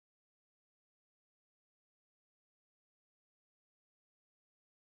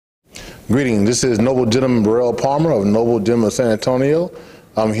Greetings, this is Noble Gentleman Burrell Palmer of Noble Gentleman of San Antonio.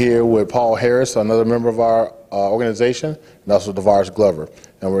 I'm here with Paul Harris, another member of our organization, and also DeVaris Glover.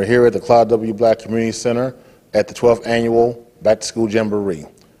 And we're here at the Claude W. Black Community Center at the 12th Annual Back-to-School Jamboree.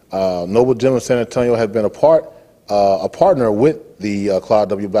 Noble Gentleman of San Antonio has been a partner with the Claude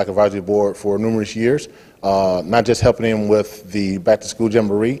W. Black Advisory Board for numerous years, not just helping him with the Back-to-School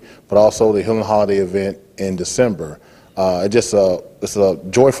Jamboree, but also the Healing Holiday event in December. It's a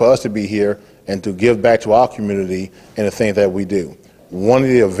joy for us to be here and to give back to our community in the things that we do. One of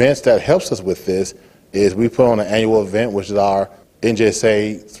the events that helps us with this is we put on an annual event, which is our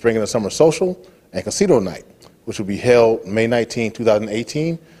NGSA Spring and Summer Social and Casino Night, which will be held May 19,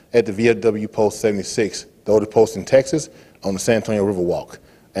 2018 at the VFW Post 76, the oldest post in Texas, on the San Antonio Riverwalk.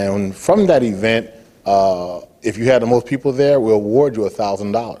 And from that event, if you had the most people there, we'll award you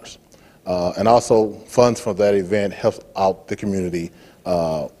 $1,000. And also funds from that event helps out the community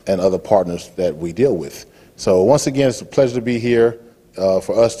and other partners that we deal with. So once again, it's a pleasure to be here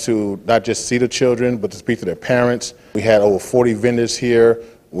for us to not just see the children, but to speak to their parents. We had over 40 vendors here.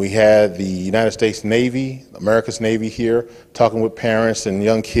 We had the United States Navy, America's Navy here, talking with parents and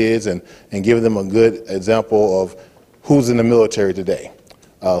young kids and giving them a good example of who's in the military today.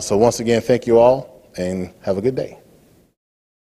 So once again, thank you all and have a good day.